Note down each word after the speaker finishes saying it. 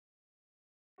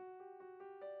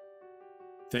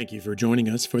Thank you for joining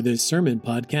us for this sermon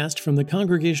podcast from the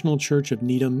Congregational Church of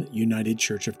Needham United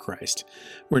Church of Christ,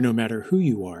 where no matter who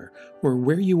you are or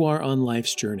where you are on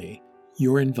life's journey,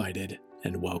 you're invited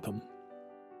and welcome.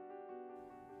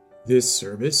 This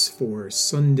service for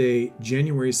Sunday,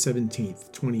 January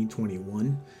 17th,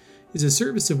 2021, is a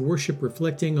service of worship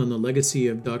reflecting on the legacy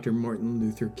of Dr. Martin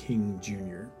Luther King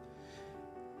Jr.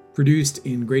 Produced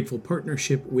in grateful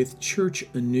partnership with Church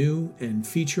Anew and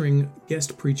featuring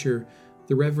guest preacher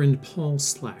the Reverend Paul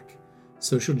Slack,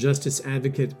 social justice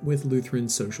advocate with Lutheran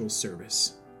Social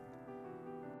Service.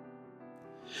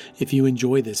 If you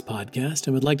enjoy this podcast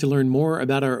and would like to learn more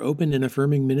about our open and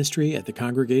affirming ministry at the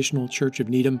Congregational Church of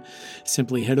Needham,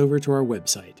 simply head over to our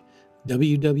website,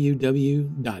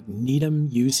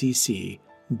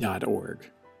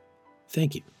 www.needhamucc.org.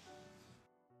 Thank you.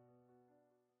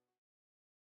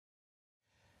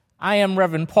 I am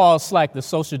Reverend Paul Slack, the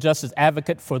social justice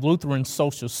advocate for Lutheran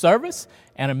Social Service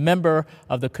and a member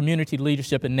of the Community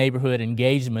Leadership and Neighborhood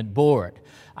Engagement Board.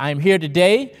 I am here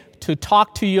today to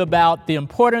talk to you about the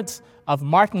importance of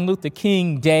Martin Luther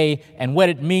King Day and what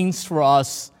it means for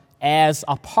us as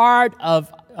a part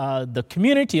of the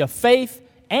community of faith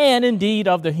and indeed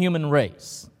of the human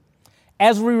race.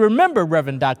 As we remember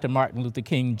Reverend Dr. Martin Luther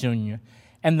King Jr.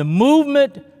 and the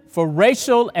movement for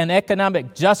racial and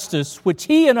economic justice, which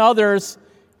he and others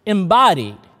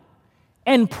embodied,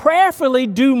 and prayerfully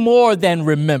do more than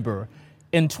remember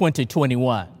in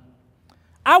 2021.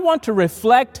 I want to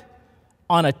reflect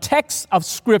on a text of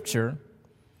Scripture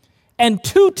and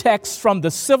two texts from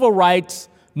the civil rights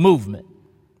movement.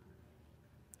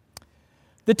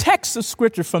 The text of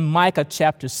Scripture from Micah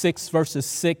chapter 6, verses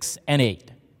 6 and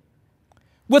 8.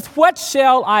 With what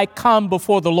shall I come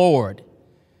before the Lord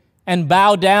and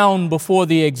bow down before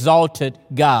the exalted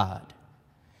God?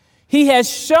 He has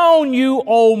shown you,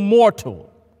 O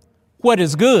mortal, what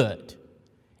is good.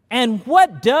 And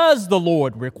what does the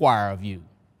Lord require of you?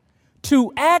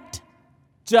 To act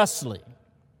justly,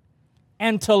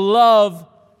 and to love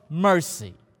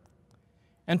mercy,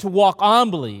 and to walk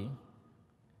humbly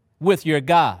with your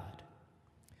God.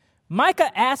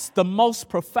 Micah asks the most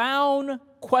profound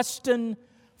question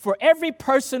for every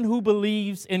person who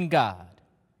believes in God.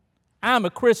 I'm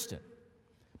a Christian.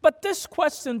 But this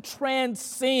question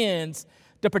transcends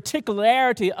the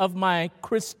particularity of my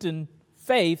Christian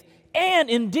faith and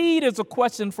indeed is a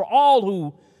question for all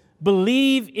who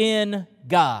believe in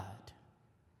God.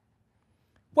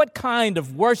 What kind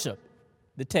of worship,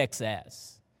 the text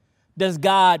asks, does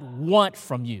God want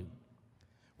from you?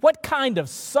 What kind of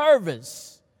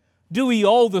service do we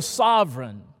owe the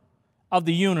sovereign of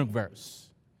the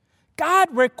universe?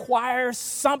 God requires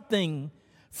something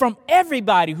from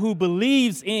everybody who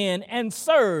believes in and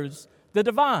serves the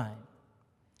divine.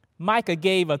 Micah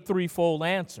gave a threefold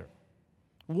answer.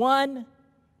 1,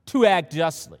 to act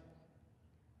justly.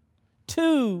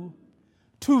 2,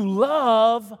 to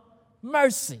love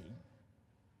mercy.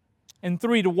 And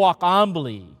 3, to walk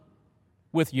humbly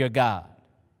with your God.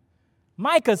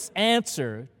 Micah's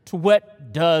answer to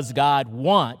what does God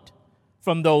want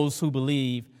from those who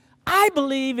believe, I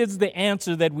believe is the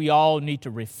answer that we all need to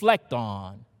reflect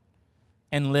on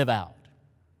and live out.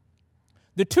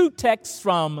 The two texts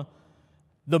from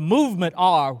the movement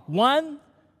are, 1,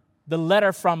 the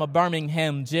letter from a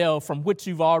Birmingham jail from which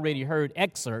you've already heard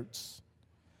excerpts,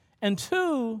 and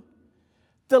 2,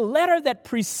 the letter that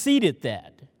preceded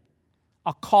that,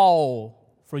 a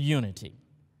call for unity.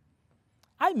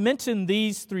 I mention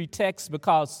these three texts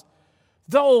because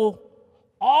though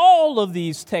all of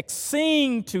these texts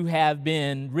seem to have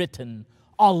been written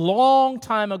a long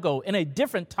time ago, in a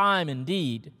different time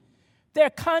indeed,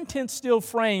 their content still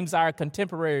frames our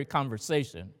contemporary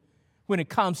conversation when it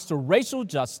comes to racial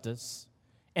justice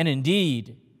and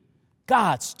indeed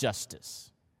God's justice.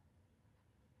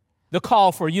 The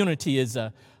call for unity is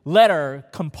a letter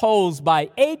composed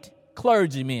by 8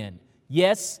 clergymen,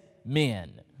 yes,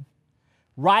 men,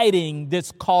 writing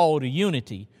this call to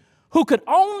unity, who could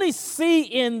only see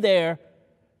in their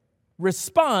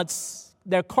response,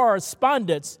 their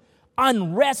correspondence,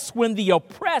 unrest when the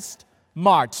oppressed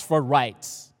marched for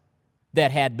rights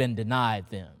that had been denied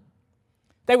them.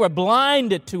 They were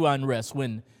blinded to unrest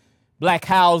when black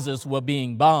houses were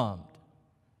being bombed,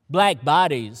 black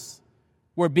bodies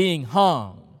were being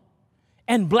hung,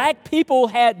 and black people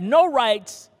had no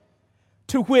rights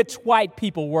to which white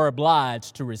people were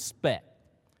obliged to respect.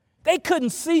 They couldn't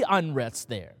see unrest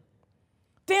there.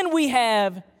 Then we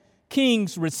have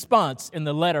King's response in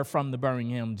the letter from the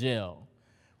Birmingham jail,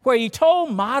 where he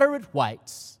told moderate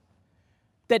whites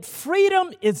that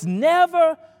freedom is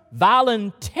never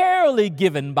voluntarily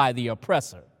given by the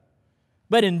oppressor,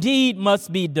 but indeed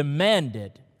must be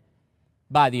demanded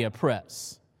by the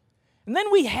oppressed. And then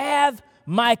we have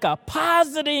Micah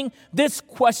positing this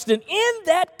question in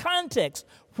that context.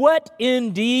 What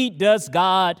indeed does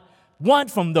God want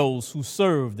from those who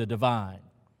serve the divine?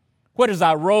 What is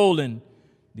our role in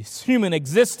this human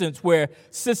existence where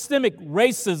systemic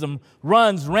racism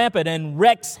runs rampant and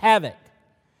wreaks havoc?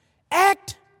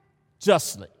 Act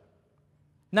justly,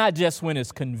 not just when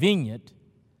it's convenient.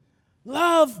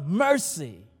 Love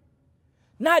mercy,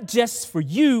 not just for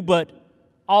you, but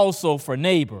also for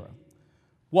neighbor.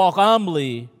 Walk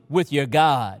humbly with your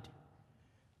God.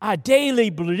 Our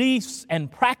daily beliefs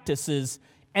and practices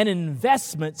and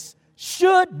investments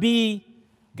should be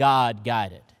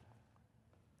God-guided.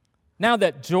 Now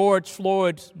that George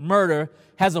Floyd's murder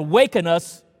has awakened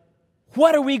us,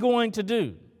 what are we going to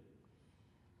do?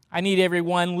 I need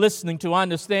everyone listening to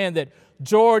understand that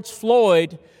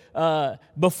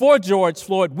before George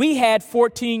Floyd, we had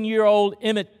 14-year-old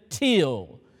Emmett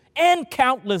Till and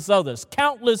countless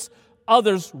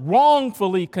others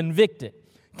wrongfully convicted,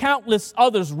 countless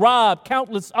others robbed,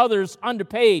 countless others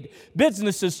underpaid,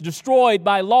 businesses destroyed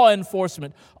by law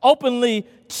enforcement, openly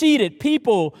cheated,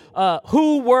 people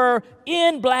who were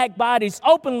in black bodies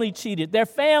openly cheated, their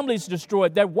families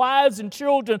destroyed, their wives and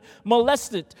children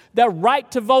molested, their right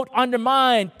to vote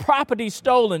undermined, property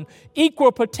stolen,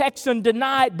 equal protection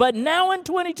denied. But now in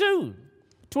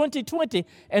 2020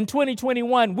 and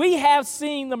 2021, we have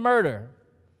seen the murder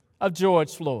of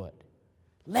George Floyd.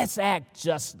 Let's act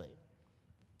justly.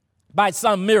 By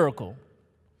some miracle,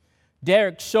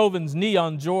 Derek Chauvin's knee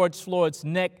on George Floyd's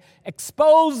neck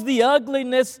exposed the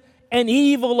ugliness and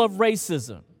evil of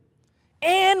racism.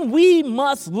 And we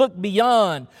must look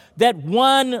beyond that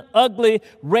one ugly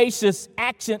racist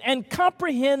action and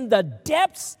comprehend the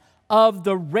depths of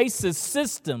the racist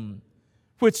system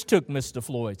which took Mr.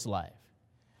 Floyd's life.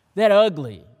 That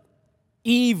ugly,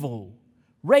 evil,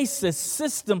 racist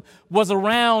system was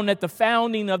around at the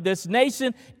founding of this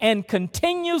nation and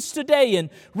continues today.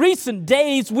 In recent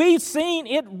days, we've seen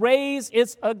it raise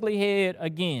its ugly head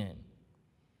again.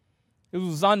 It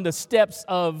was on the steps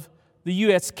of the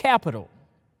U.S. Capitol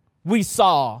we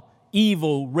saw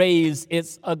evil raise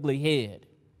its ugly head.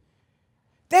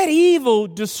 That evil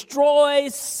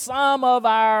destroys some of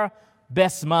our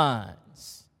best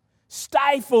minds,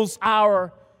 stifles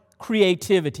our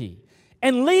creativity,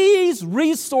 and leaves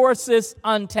resources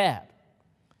untapped.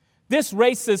 This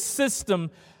racist system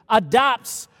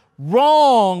adopts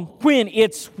wrong when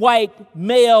it's white,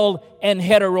 male, and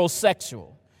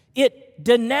heterosexual. It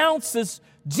denounces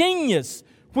genius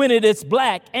when it is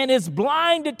black and is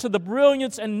blinded to the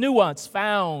brilliance and nuance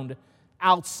found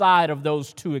outside of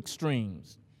those two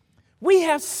extremes. We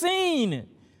have seen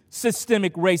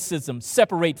systemic racism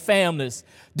separate families,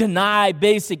 deny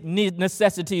basic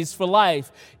necessities for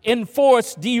life,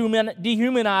 enforce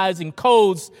dehumanizing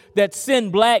codes that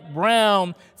send black,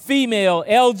 brown, female,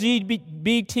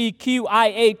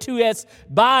 LGBTQIA2S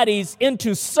bodies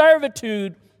into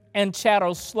servitude and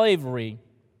chattel slavery,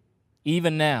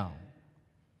 even now.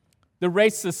 The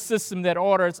racist system that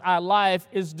orders our life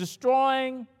is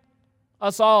destroying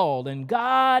us all, and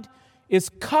God is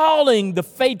calling the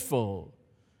faithful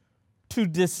to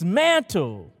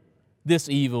dismantle this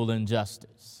evil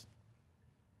injustice.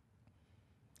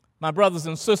 My brothers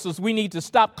and sisters, we need to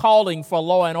stop calling for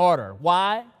law and order.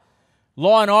 Why?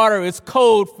 Law and order is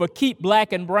code for keep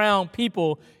black and brown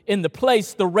people in the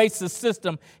place the racist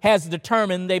system has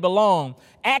determined they belong.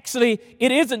 Actually,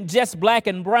 it isn't just black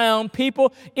and brown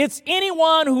people. It's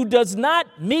anyone who does not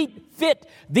fit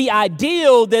the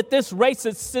ideal that this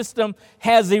racist system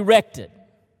has erected.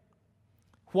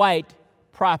 White,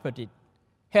 property,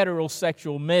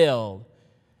 heterosexual male.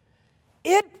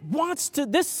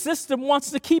 This system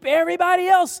wants to keep everybody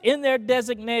else in their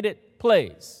designated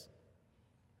place.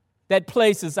 That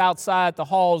place is outside the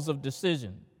halls of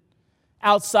decision,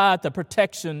 outside the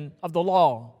protection of the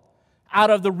law, out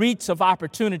of the reach of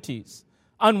opportunities,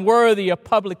 unworthy of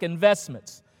public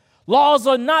investments. Laws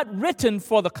are not written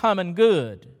for the common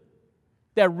good.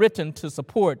 They're written to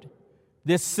support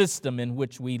this system in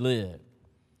which we live.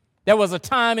 There was a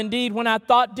time, indeed, when I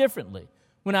thought differently,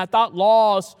 when I thought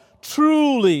laws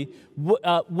truly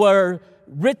were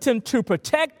written to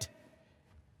protect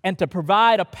and to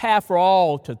provide a path for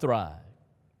all to thrive.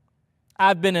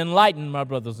 I've been enlightened, my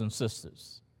brothers and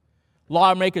sisters.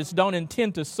 Lawmakers don't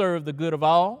intend to serve the good of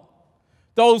all.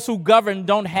 Those who govern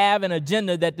don't have an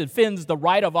agenda that defends the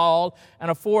right of all and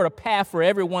afford a path for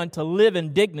everyone to live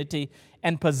in dignity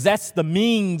and possess the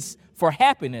means for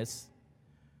happiness.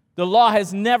 The law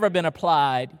has never been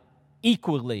applied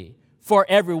equally for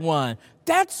everyone.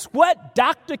 That's what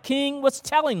Dr. King was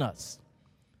telling us.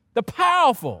 The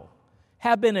powerful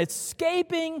have been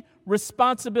escaping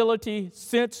responsibility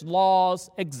since laws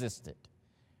existed.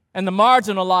 And the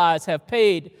marginalized have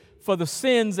paid for the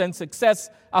sins and success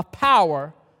of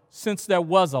power since there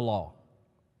was a law.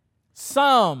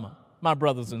 Some, my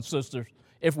brothers and sisters,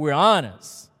 if we're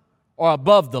honest, are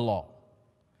above the law.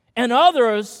 And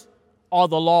others are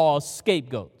the law's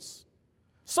scapegoats.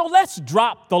 So let's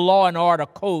drop the law and order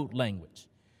code language.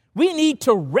 We need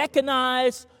to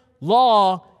recognize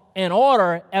law and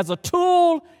order as a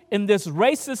tool in this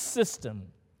racist system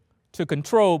to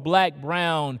control black,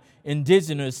 brown,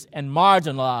 indigenous, and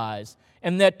marginalized.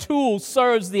 And that tool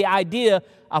serves the idea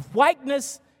of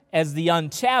whiteness as the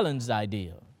unchallenged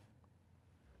idea.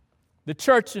 The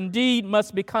church indeed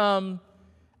must become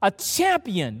a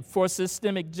champion for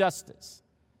systemic justice.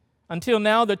 Until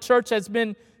now, the church has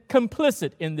been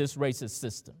complicit in this racist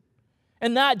system.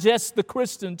 And not just the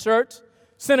Christian church.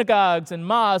 Synagogues and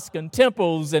mosques and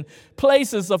temples and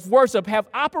places of worship have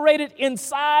operated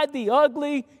inside the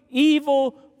ugly,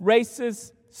 evil,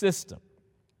 racist system.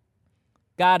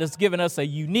 God has given us a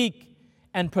unique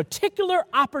and particular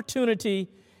opportunity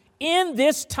in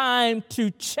this time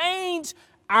to change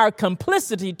our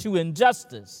complicity to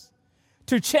injustice,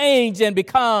 to change and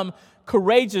become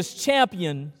courageous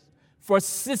champions for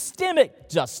systemic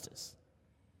justice.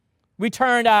 We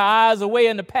turned our eyes away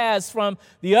in the past from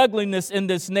the ugliness in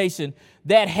this nation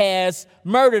that has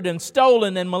murdered and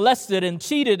stolen and molested and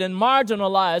cheated and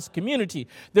marginalized community.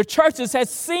 The churches have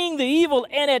seen the evil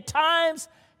and at times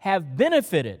have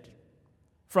benefited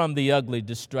from the ugly,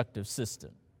 destructive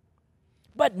system.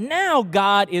 But now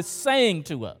God is saying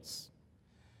to us,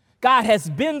 God has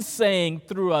been saying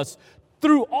through us,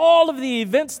 through all of the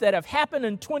events that have happened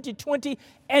in 2020,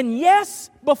 and yes,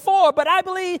 before, but I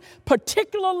believe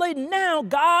particularly now,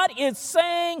 God is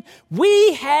saying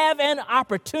we have an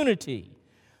opportunity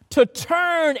to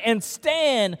turn and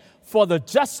stand for the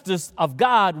justice of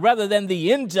God rather than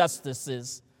the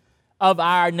injustices of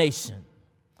our nation.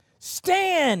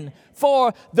 Stand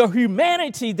for the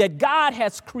humanity that God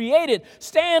has created.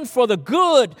 Stand for the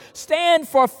good. Stand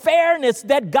for fairness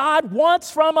that God wants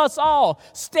from us all.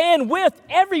 Stand with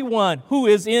everyone who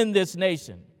is in this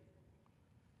nation.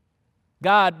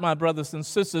 God, my brothers and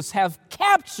sisters, have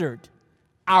captured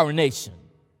our nation.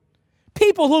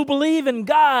 People who believe in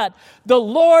God, the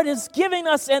Lord is giving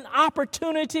us an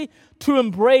opportunity to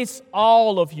embrace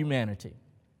all of humanity.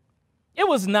 It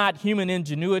was not human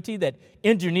ingenuity that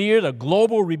engineered a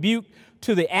global rebuke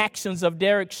to the actions of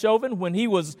Derek Chauvin when he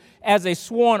was, as a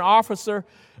sworn officer,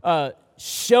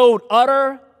 showed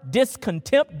utter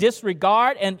discontempt,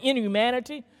 disregard, and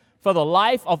inhumanity for the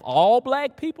life of all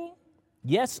black people.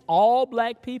 Yes, all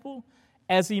black people,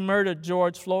 as he murdered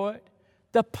George Floyd.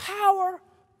 The power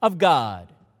of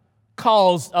God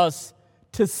caused us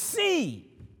to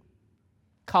see,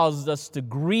 causes us to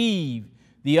grieve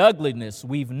the ugliness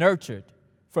we've nurtured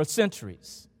for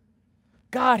centuries.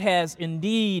 God has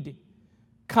indeed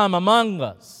come among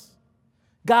us.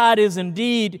 God is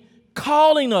indeed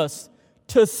calling us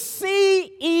to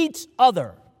see each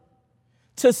other,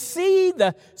 to see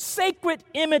the sacred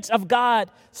image of God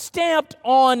stamped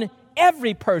on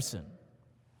every person,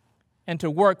 and to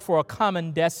work for a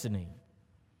common destiny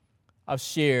of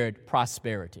shared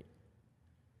prosperity.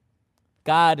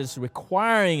 God is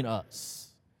requiring us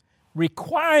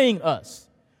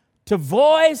to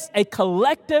voice a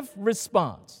collective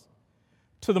response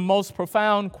to the most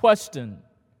profound question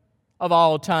of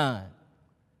all time.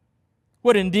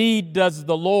 What indeed does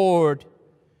the Lord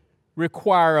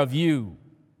require of you,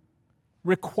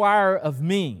 require of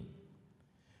me,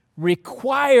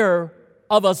 require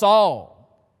of us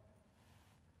all?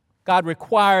 God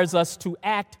requires us to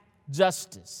act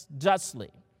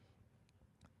justly.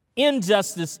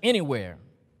 Injustice anywhere,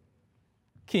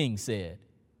 King said,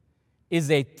 is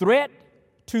a threat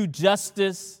to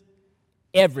justice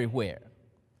everywhere.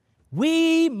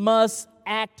 We must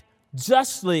act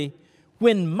justly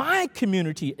when my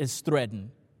community is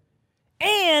threatened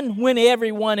and when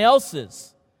everyone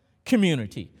else's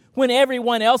community, when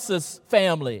everyone else's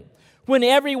family, when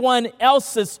everyone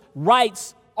else's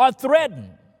rights are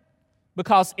threatened,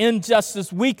 because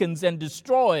injustice weakens and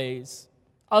destroys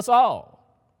us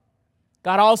all.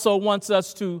 God also wants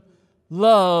us to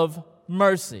love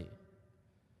mercy,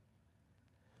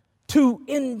 to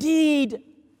indeed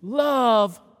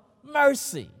love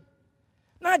mercy.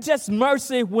 Not just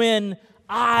mercy when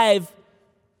I've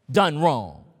done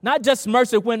wrong, not just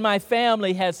mercy when my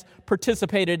family has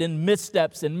participated in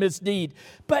missteps and misdeed,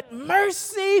 but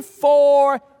mercy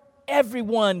for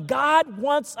everyone. God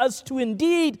wants us to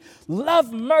indeed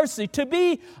love mercy, to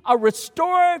be a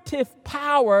restorative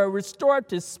power, a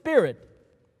restorative spirit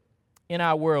in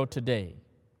our world today.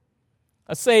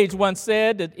 A sage once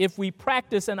said that if we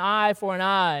practice an eye for an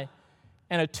eye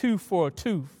and a tooth for a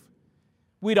tooth,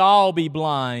 we'd all be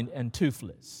blind and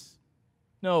toothless.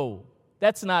 No,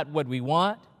 that's not what we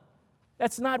want.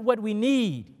 That's not what we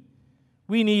need.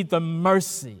 We need the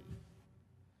mercy,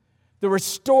 the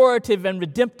restorative and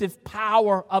redemptive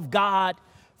power of God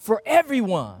for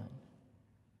everyone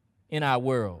in our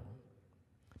world.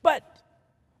 But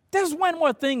there's one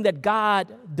more thing that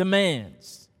God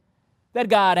demands, that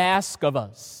God asks of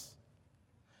us.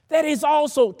 That is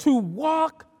also to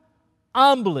walk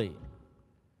humbly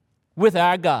with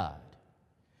our God,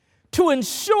 to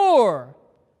ensure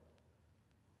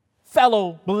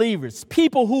fellow believers,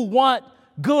 people who want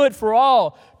good for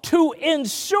all, to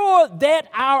ensure that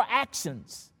our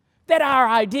actions, that our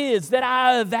ideas, that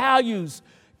our values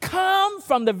come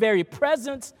from the very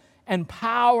presence and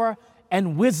power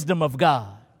and wisdom of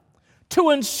God. To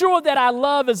ensure that our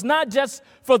love is not just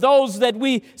for those that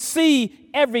we see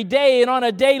every day and on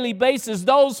a daily basis,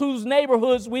 those whose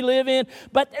neighborhoods we live in,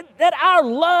 but that our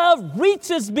love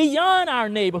reaches beyond our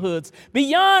neighborhoods,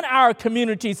 beyond our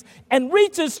communities, and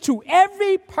reaches to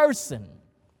every person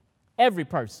that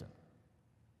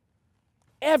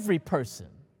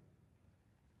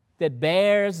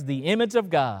bears the image of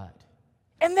God.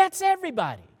 And that's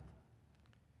everybody.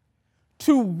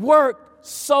 To work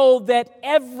so that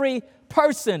every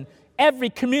person, every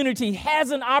community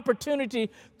has an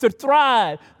opportunity to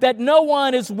thrive, that no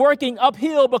one is working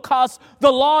uphill because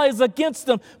the law is against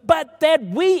them, but that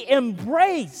we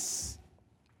embrace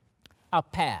a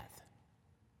path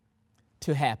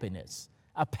to happiness,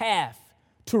 a path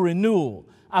to renewal,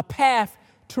 a path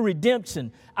to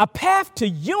redemption, a path to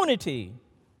unity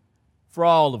for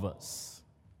all of us.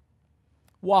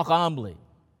 Walk humbly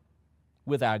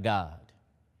with our God.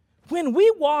 When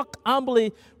we walk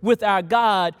humbly with our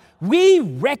God, we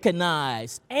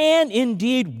recognize and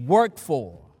indeed work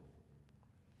for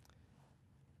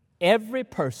every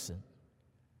person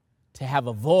to have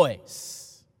a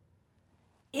voice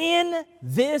in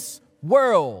this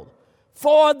world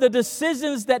for the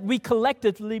decisions that we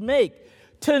collectively make,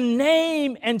 to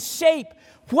name and shape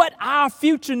what our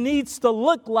future needs to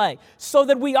look like so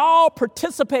that we all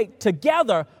participate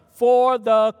together for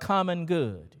the common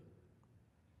good.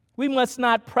 We must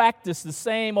not practice the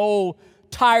same old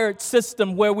tired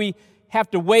system where we have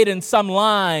to wait in some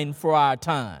line for our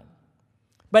time.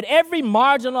 But every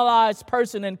marginalized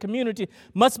person and community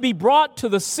must be brought to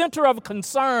the center of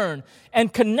concern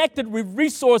and connected with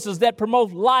resources that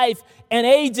promote life and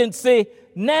agency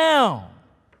now.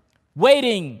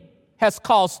 Waiting has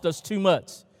cost us too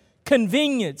much.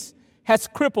 Convenience has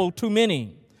crippled too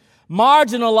many.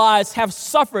 Marginalized have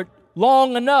suffered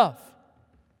long enough.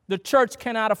 The church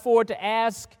cannot afford to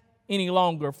ask any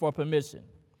longer for permission,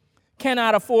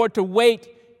 cannot afford to wait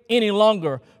any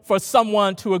longer for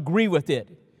someone to agree with it,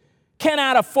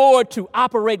 cannot afford to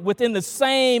operate within the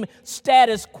same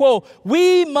status quo.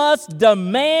 We must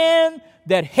demand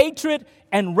that hatred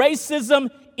and racism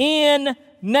end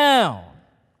now.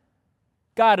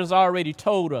 God has already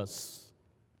told us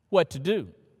what to do.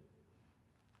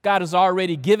 God has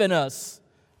already given us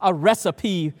a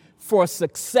recipe for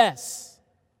success.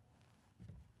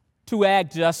 To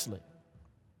act justly.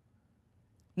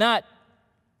 Not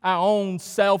our own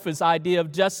selfish idea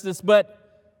of justice,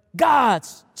 but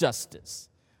God's justice.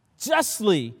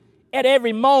 Justly at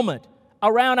every moment,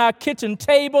 around our kitchen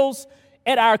tables,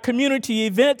 at our community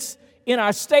events, in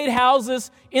our state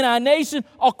houses, in our nation,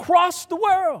 across the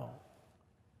world.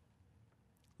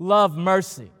 Love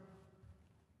mercy.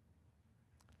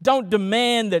 Don't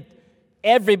demand that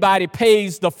everybody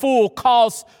pays the full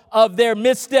cost of their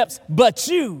missteps, but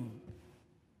you.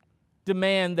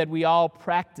 Demand that we all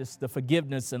practice the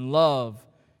forgiveness and love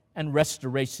and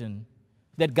restoration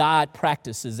that God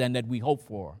practices and that we hope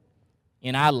for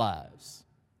in our lives,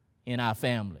 in our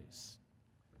families.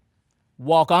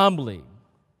 Walk humbly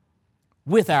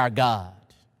with our God.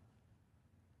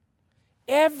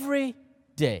 Every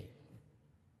day,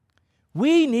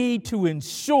 we need to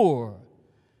ensure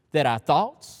that our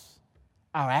thoughts,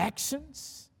 our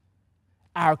actions,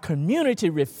 our community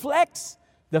reflects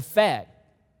the fact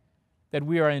that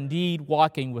we are indeed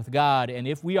walking with God. And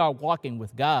if we are walking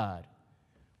with God,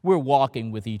 we're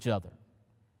walking with each other.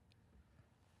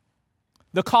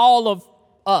 The call of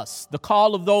us, the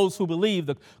call of those who believe,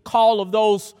 the call of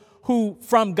those who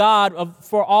from God,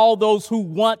 for all those who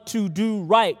want to do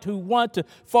right, who want to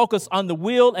focus on the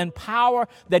will and power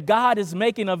that God is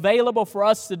making available for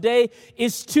us today,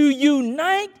 is to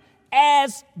unite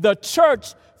as the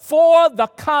church for the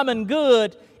common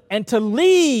good and to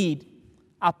lead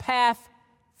a path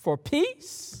for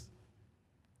peace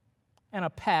and a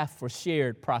path for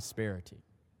shared prosperity.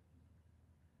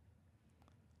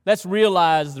 Let's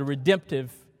realize the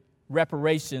redemptive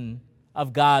reparation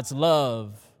of God's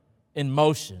love in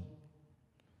motion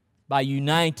by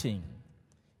uniting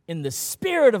in the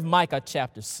spirit of Micah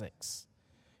chapter 6,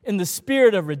 in the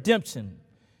spirit of redemption,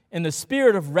 in the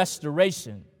spirit of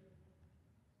restoration,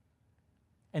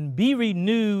 and be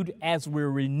renewed as we're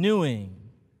renewing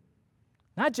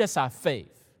not just our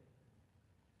faith,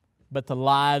 but the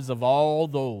lives of all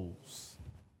those,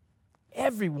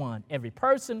 everyone, every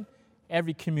person,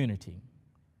 every community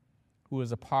who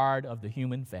is a part of the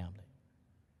human family.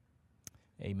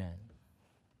 Amen.